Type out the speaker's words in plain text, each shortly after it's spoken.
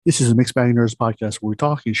This is a Mixed Bag Nerds podcast where we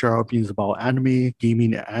talk and share our opinions about anime,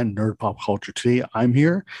 gaming, and nerd pop culture. Today, I'm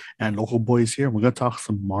here and local boy is here. We're going to talk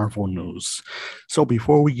some Marvel news. So,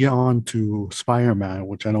 before we get on to Spider Man,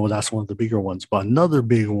 which I know that's one of the bigger ones, but another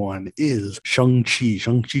big one is Shang-Chi.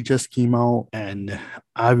 Shang-Chi just came out and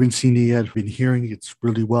I haven't seen it yet. I've been hearing it's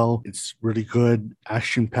really well, it's really good,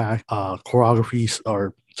 action packed, choreography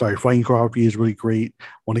or fighting choreography is really great.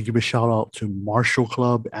 Want to give a shout out to Marshall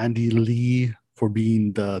Club, Andy Lee, for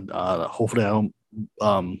being the hopefully I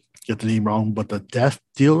don't get the name wrong, but the Death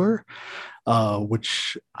Dealer,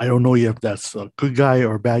 which I don't know yet if that's a good guy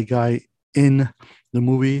or a bad guy in the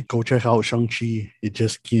movie. Go check out Shang-Chi. It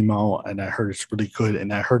just came out and I heard it's really good.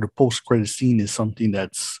 And I heard the post-credit scene is something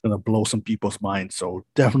that's gonna blow some people's minds. So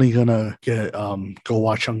definitely gonna get go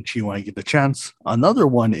watch Shang-Chi when I get the chance. Another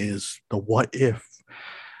one is the What If.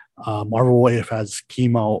 Marvel What If has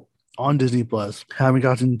came out on Disney Plus. Haven't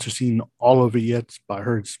gotten to see all of it yet, but I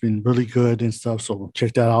heard it's been really good and stuff. So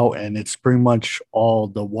check that out. And it's pretty much all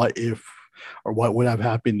the what if or what would have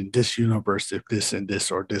happened in this universe if this and this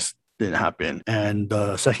or this didn't happen. And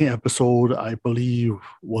the second episode, I believe,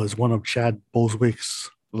 was one of Chad Boswick's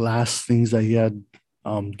last things that he had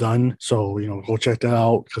done. So go check that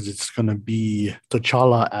out because it's gonna be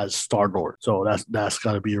T'Challa as Star Lord. So that's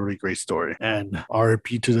gotta be a really great story. And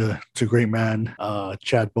RIP to the great man,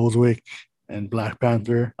 Chad Boswick and Black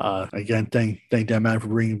Panther. Again, thank that man for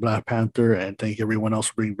bringing Black Panther, and thank everyone else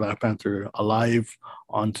for bringing Black Panther alive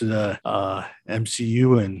onto the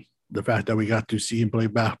MCU, and the fact that we got to see him play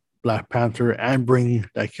Black Panther and bring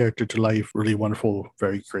that character to life. Really wonderful,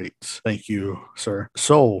 very great. Thank you, sir.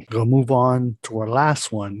 So we'll move on to our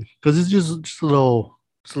last one because it's just a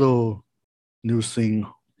little news thing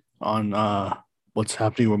on what's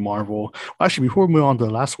happening with Marvel. Actually, before we move on to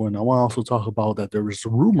the last one, I want to also talk about that there was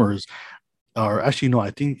rumors, or actually no,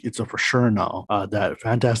 I think it's a for sure now, that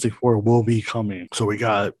Fantastic Four will be coming. So we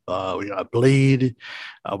got Blade,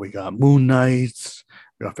 we got Moon Knight,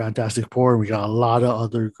 we got Fantastic Four, we got a lot of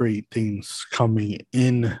other great things coming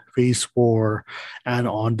in Phase 4 and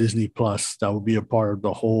on Disney Plus that will be a part of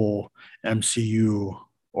the whole MCU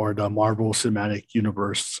or the Marvel Cinematic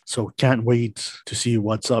Universe. So can't wait to see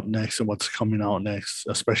what's up next and what's coming out next,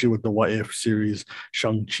 especially with the What If series,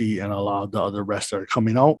 Shang-Chi, and a lot of the other rest that are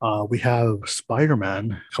coming out. We have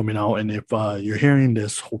Spider-Man coming out, and if you're hearing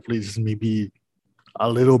this, hopefully this is maybe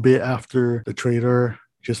a little bit after the trailer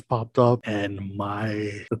just popped up and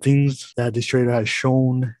the things that this trailer has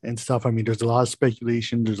shown and stuff. I mean, there's a lot of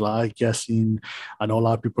speculation, there's a lot of guessing. I know a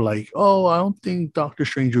lot of people are like, oh, I don't think Doctor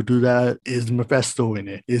Strange will do that. Is Mephisto in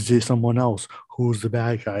it? Is it someone else? Who's the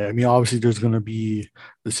bad guy? I mean, obviously there's gonna be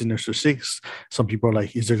the Sinister Six. Some people are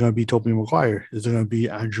like, is there gonna be Tobey Maguire? Is there gonna be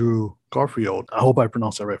Andrew Garfield? I hope I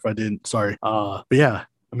pronounced that right. If I didn't, sorry. But yeah,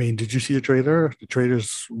 I mean, did you see the trailer? The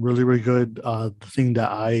trailer's really, really good. The thing that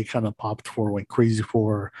I kind of popped for, went crazy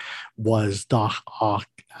for, was Doc Ock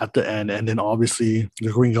at the end, and then obviously the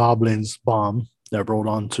Green Goblin's bomb that rolled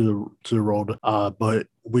onto to the road. But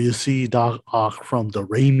we see Doc Ock from the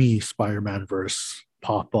Raimi Spider-Man verse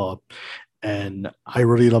pop up, and I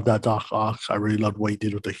really love that Doc Ock. I really loved what he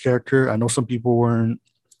did with the character. I know some people weren't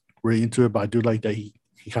really into it, but I do like that he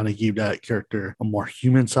kind of gave that character a more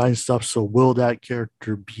human side stuff. So will that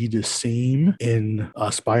character be the same in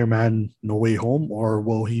Spider-Man No Way Home, or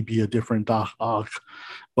will he be a different Doc Ock?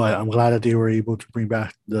 But I'm glad that they were able to bring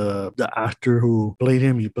back the actor who played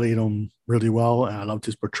him. He played him really well, and I loved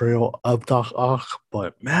his portrayal of Doc Ock.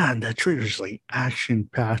 But man, that trailer is like action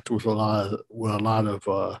packed with a lot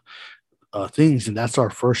of things, and that's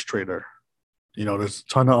our first trailer. There's a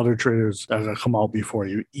ton of other trailers that are gonna come out before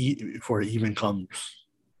it even comes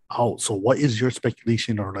out. So what is your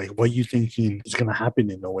speculation, or like what are you thinking is gonna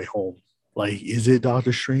happen in No Way Home? Like, is it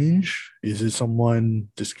Doctor Strange? Is it someone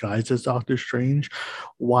disguised as Doctor Strange?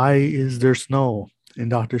 Why is there snow in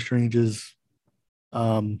Doctor Strange's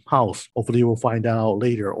house? Hopefully we'll find out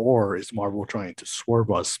later, or is Marvel trying to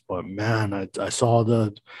swerve us? But man, I saw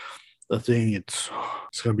the thing. It's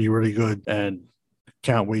gonna be really good, and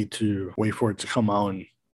can't wait for it to come out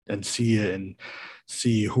and see it, and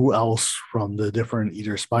see who else from the different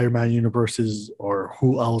either Spider-Man universes or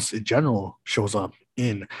who else in general shows up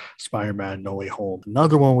in Spider-Man No Way Home.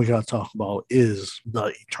 Another one we got to talk about is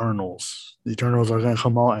the Eternals. The Eternals are going to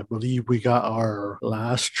come out. I believe we got our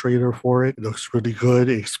last trailer for it. It looks really good.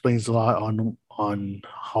 It explains a lot on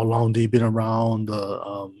how long they've been around,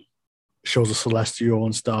 the shows the celestial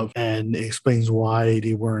and stuff, and it explains why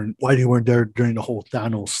they weren't there during the whole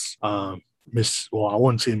Thanos I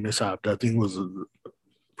wouldn't say mishap. That thing was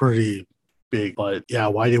pretty big, but yeah,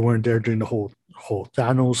 why they weren't there during the whole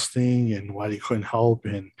Thanos thing, and why they couldn't help,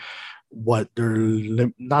 and what their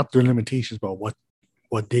not their limitations, but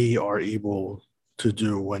what they are able to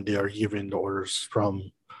do when they are given the orders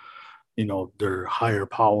from their higher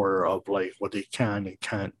power of like what they can and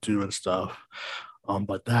can't do and stuff.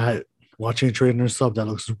 But that watching trailer and stuff that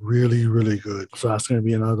looks really really good. So that's gonna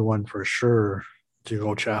be another one for sure to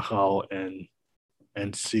go check out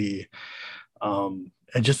and see. And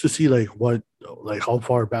just to see like what like how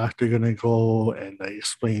far back they're gonna go and like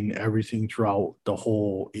explain everything throughout the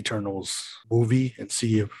whole Eternals movie and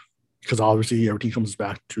see if because obviously everything comes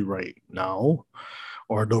back to right now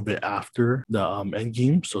or a little bit after the end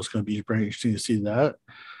game. So it's gonna be very interesting to see that.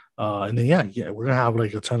 And then yeah, we're gonna have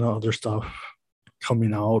like a ton of other stuff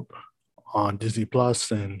coming out on Disney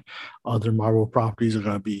Plus and other Marvel properties are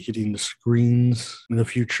going to be hitting the screens in the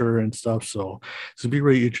future and stuff. So it's going to be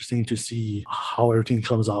really interesting to see how everything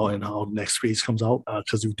comes out and how next phase comes out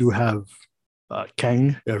because we do have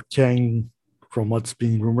Kang. We have Kang from what's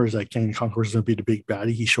being rumored is that Kang Conqueror is going to be the big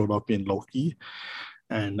baddie. He showed up in Loki.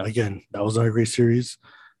 And again, that was a great series.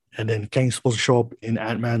 And then Kang's supposed to show up in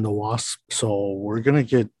Ant-Man and the Wasp. So we're gonna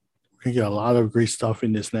get a lot of great stuff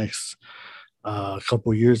in this next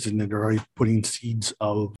couple years, and then they're already putting seeds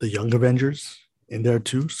of the Young Avengers in there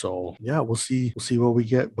too. So yeah, we'll see what we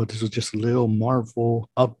get. But this is just a little Marvel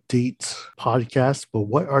update podcast. But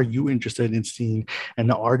what are you interested in seeing?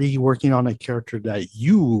 And are they working on a character that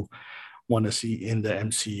you want to see in the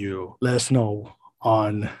MCU? Let us know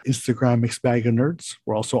on Instagram, Mixed Bag of Nerds.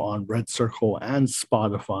 We're also on Red Circle and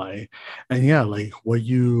Spotify. And yeah, like what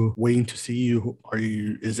you waiting to see?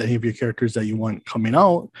 Is any of your characters that you want coming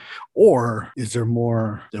out, or is there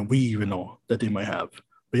more than we even know that they might have?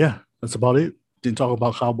 But yeah, that's about it. Didn't talk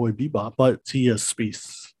about Cowboy Bebop, but see you,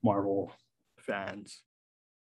 Space Marvel fans.